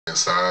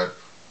inside.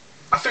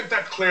 I think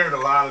that cleared a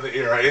lot of the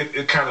air.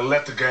 It kind of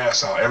let the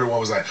gas out. Everyone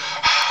was like,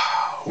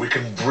 we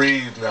can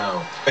breathe now.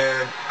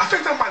 And I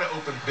think that might have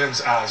opened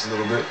Ben's eyes a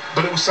little bit,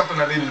 but it was something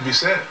that needed to be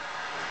said.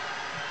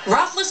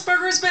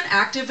 Roethlisberger has been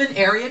active in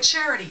area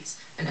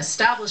charities and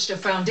established a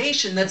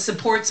foundation that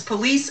supports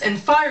police and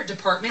fire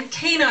department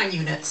canine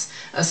units,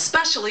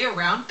 especially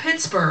around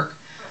Pittsburgh.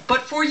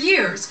 But for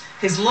years,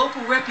 his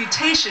local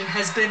reputation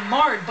has been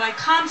marred by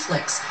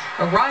conflicts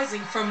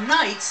arising from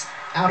nights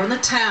out in the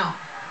town.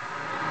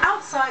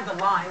 Outside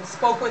the Lines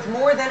spoke with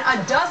more than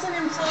a dozen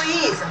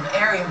employees of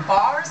area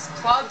bars,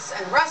 clubs,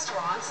 and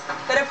restaurants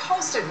that have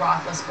hosted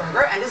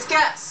Roethlisberger and his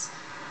guests.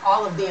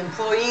 All of the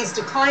employees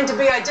declined to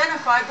be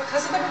identified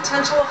because of the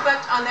potential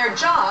effect on their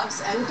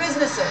jobs and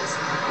businesses.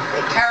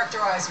 They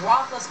characterized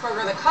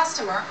Roethlisberger, the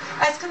customer,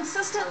 as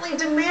consistently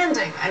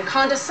demanding and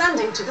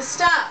condescending to the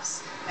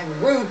staffs and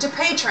rude to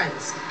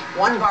patrons.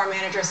 One bar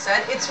manager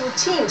said it's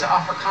routine to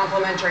offer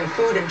complimentary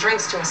food and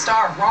drinks to a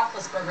star of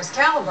Roethlisberger's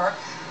caliber,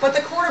 but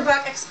the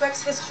quarterback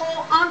expects his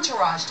whole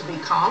entourage to be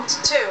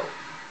comped, too.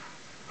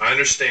 I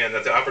understand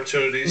that the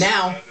opportunities...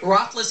 Now,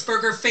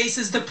 Roethlisberger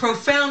faces the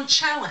profound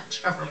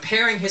challenge of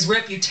repairing his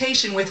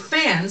reputation with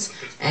fans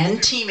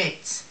and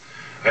teammates.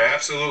 I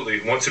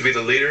absolutely want to be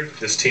the leader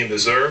this team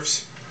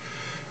deserves,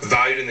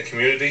 valued in the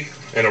community,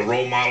 and a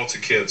role model to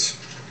kids.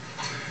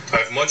 I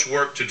have much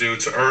work to do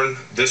to earn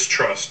this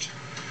trust,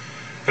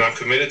 and I'm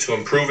committed to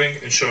improving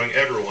and showing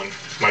everyone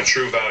my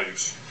true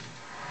values.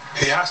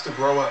 He has to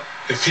grow up.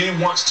 If he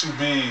wants to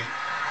be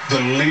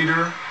the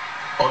leader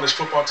on this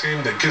football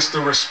team that gets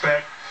the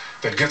respect,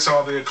 that gets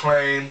all the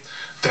acclaim,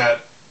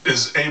 that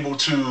is able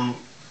to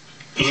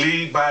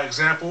lead by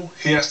example,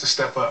 he has to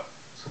step up.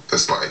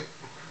 It's like,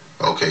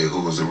 okay,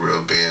 who was the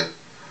real Ben?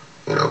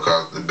 You know,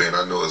 because the Ben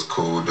I know is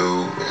cool dude,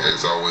 and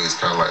it's always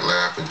kind of like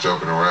laughing,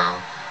 joking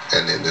around.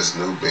 And then this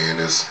new Ben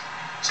is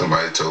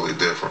somebody totally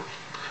different.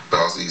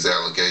 Because these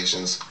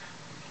allegations,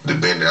 the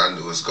Ben that I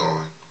knew is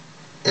gone.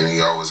 And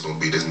he always going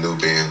to be this new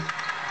Ben,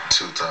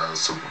 two-time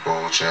Super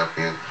Bowl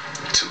champion,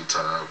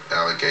 two-time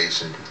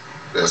allegation.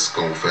 That's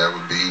going to forever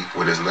be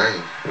with his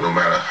name. No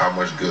matter how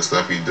much good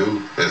stuff he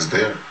do, it's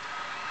there.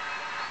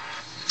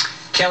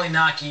 Kelly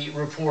Najeh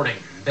reporting.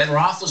 Ben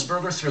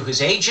Roethlisberger, through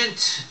his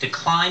agent,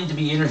 declined to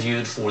be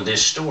interviewed for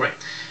this story.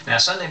 Now,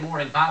 Sunday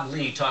morning, Bob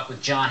Lee talked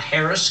with John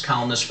Harris,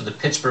 columnist for the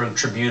Pittsburgh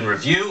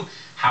Tribune-Review,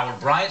 Howard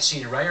Bryant,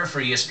 senior writer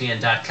for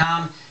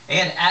ESPN.com,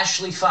 and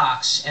Ashley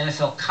Fox,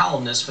 NFL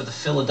columnist for the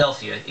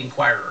Philadelphia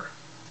Inquirer.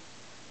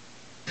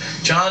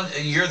 John,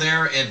 you're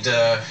there at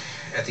the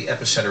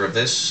epicenter of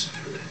this.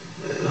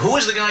 Who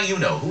is the guy you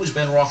know? Who is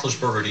Ben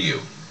Roethlisberger to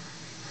you?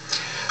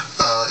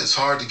 It's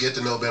hard to get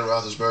to know Ben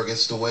Roethlisberger.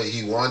 It's the way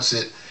he wants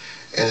it,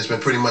 and it's been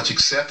pretty much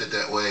accepted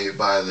that way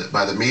by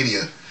the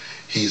media.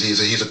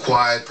 He's a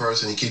quiet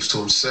person. He keeps to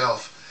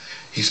himself.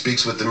 He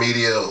speaks with the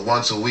media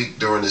once a week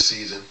during the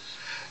season,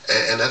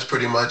 and that's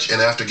pretty much,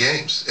 and after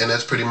games, and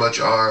that's pretty much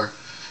our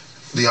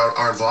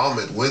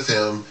involvement with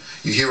him.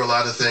 You hear a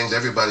lot of things.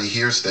 Everybody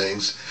hears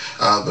things,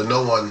 but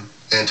no one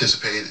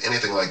anticipated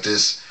anything like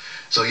this.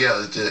 So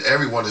yeah,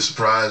 everyone is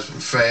surprised, from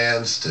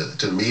fans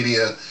to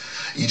media.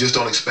 You just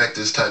don't expect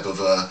this type of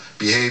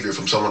behavior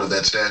from someone of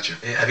that stature.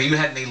 Have you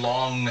had any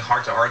long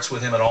heart-to-hearts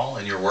with him at all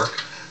in your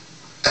work?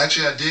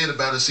 Actually, I did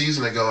about a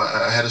season ago.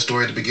 I had a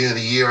story at the beginning of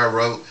the year I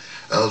wrote.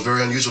 It was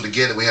very unusual to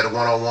get it. We had a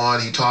one-on-one.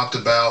 He talked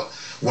about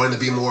wanting to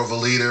be more of a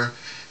leader,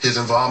 his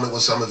involvement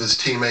with some of his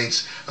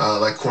teammates,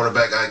 like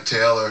cornerback Ike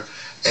Taylor,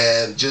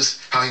 and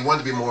just how he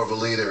wanted to be more of a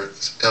leader.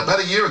 About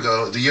a year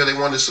ago, the year they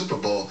won the Super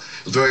Bowl,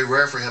 it was very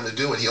rare for him to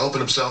do it. He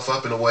opened himself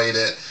up in a way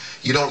that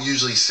you don't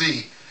usually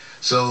see.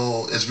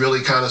 So it's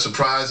really kind of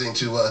surprising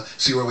to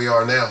see where we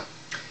are now.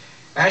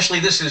 Ashley,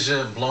 this is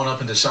blown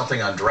up into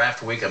something on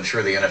draft week I'm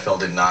sure the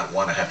NFL did not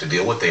want to have to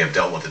deal with. They have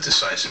dealt with it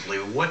decisively.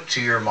 What,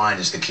 to your mind,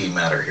 is the key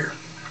matter here?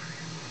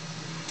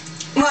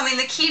 Well, I mean,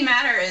 the key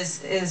matter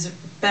is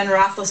Ben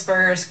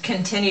Roethlisberger's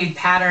continued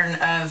pattern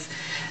of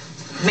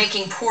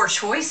making poor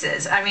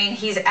choices. I mean,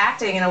 he's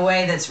acting in a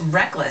way that's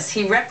reckless.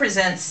 He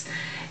represents,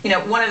 you know,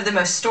 one of the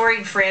most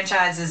storied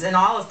franchises in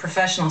all of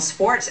professional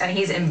sports, and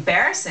he's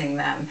embarrassing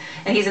them,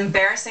 and he's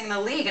embarrassing the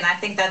league. And I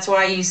think that's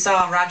why you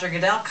saw Roger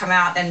Goodell come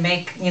out and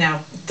make, you know,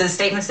 the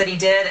statements that he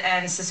did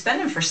and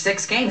suspend him for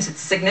 6 games.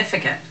 It's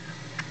significant.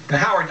 Now,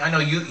 Howard, I know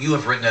you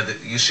have written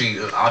that you see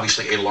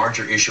obviously a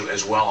larger issue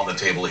as well on the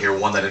table here,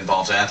 one that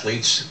involves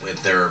athletes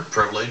with their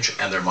privilege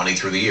and their money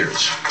through the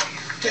years.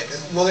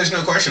 Well, there's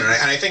no question. And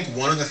I think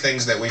one of the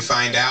things that we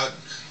find out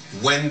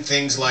when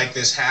things like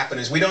this happen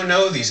is we don't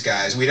know these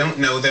guys. We don't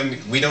know them.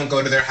 We don't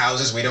go to their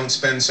houses. We don't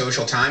spend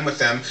social time with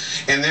them.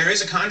 And there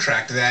is a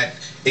contract that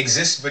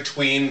exists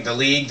between the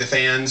league, the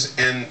fans,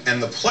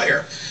 and the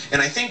player.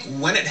 And I think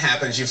when it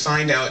happens, you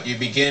find out, you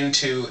begin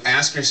to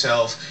ask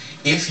yourself,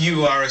 if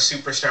you are a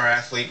superstar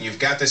athlete, and you've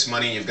got this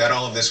money, you've got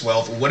all of this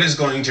wealth, what is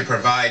going to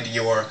provide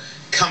your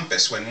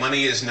compass when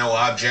money is no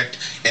object,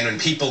 and when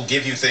people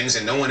give you things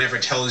and no one ever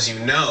tells you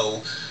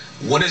no?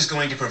 what is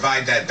going to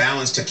provide that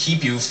balance to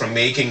keep you from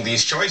making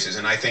these choices?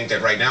 And I think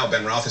that right now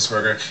Ben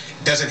Roethlisberger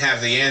doesn't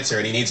have the answer,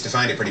 and he needs to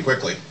find it pretty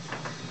quickly.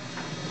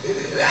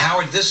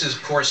 Howard, this is,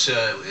 of course,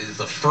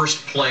 the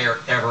first player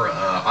ever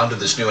under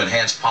this new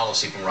enhanced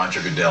policy from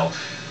Roger Goodell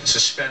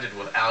suspended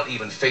without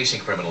even facing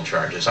criminal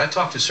charges. I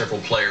talked to several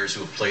players who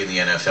have played in the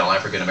NFL,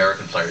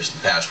 African-American players, the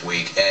past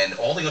week, and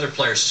all the other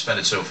players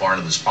suspended so far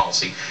under this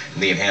policy,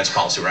 the enhanced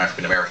policy, were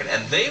African-American,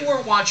 and they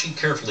were watching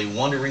carefully,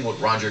 wondering what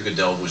Roger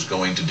Goodell was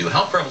going to do.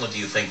 How prevalent do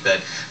you think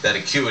that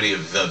acuity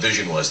of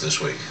vision was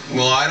this week?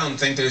 Well, I don't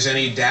think there's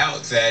any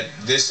doubt that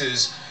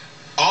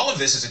all of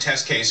this is a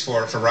test case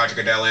for Roger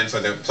Goodell and for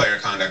the player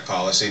conduct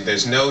policy.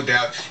 There's no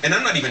doubt. And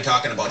I'm not even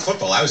talking about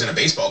football. I was in a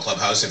baseball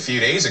clubhouse a few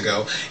days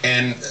ago,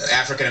 and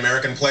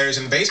African-American players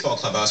in the baseball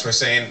clubhouse were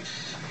saying,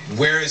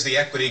 where is the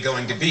equity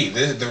going to be?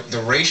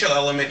 The racial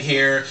element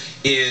here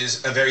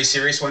is a very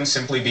serious one,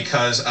 simply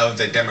because of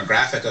the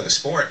demographic of the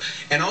sport,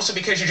 and also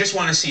because you just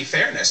want to see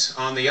fairness.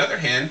 On the other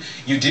hand,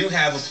 you do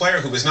have a player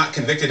who was not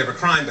convicted of a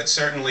crime, but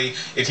certainly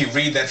if you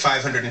read that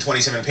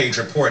 527-page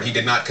report, he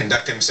did not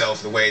conduct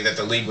himself the way that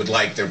the league would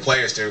like their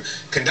players to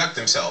conduct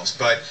themselves.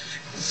 But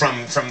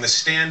from the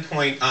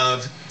standpoint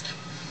of,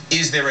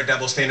 is there a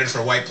double standard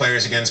for white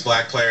players against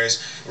black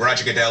players?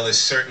 Roger Goodell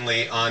is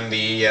certainly on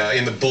the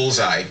in the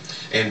bullseye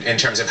in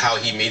terms of how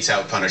he metes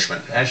out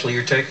punishment. Ashley,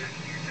 your take?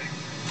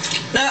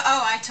 No,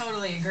 I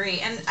totally agree.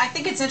 And I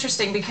think it's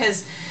interesting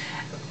because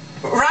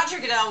Roger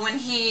Goodell, when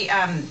he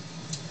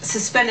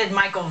suspended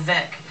Michael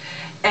Vick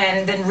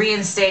and then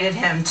reinstated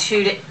him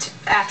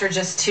after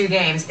just 2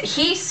 games,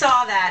 he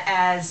saw that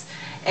as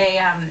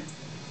a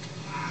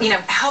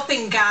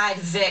helping guide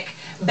Vick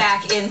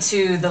back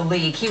into the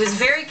league. He was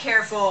very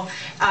careful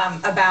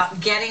about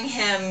getting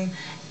him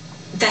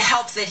the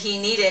help that he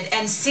needed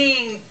and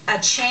seeing a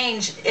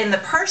change in the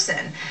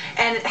person.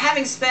 And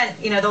having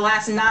spent, the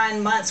last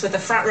 9 months with a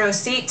front row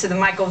seat to the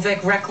Michael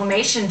Vick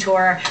reclamation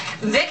tour,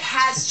 Vick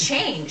has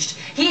changed.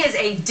 He is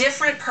a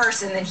different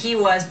person than he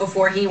was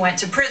before he went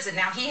to prison.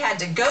 Now, he had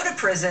to go to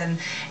prison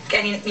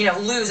and,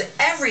 lose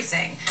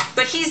everything,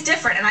 but he's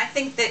different. And I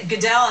think that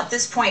Goodell at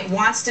this point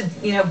wants to,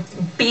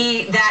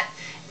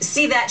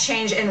 see that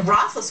change in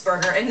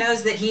Roethlisberger and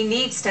knows that he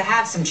needs to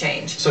have some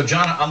change. So,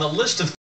 John, on the list of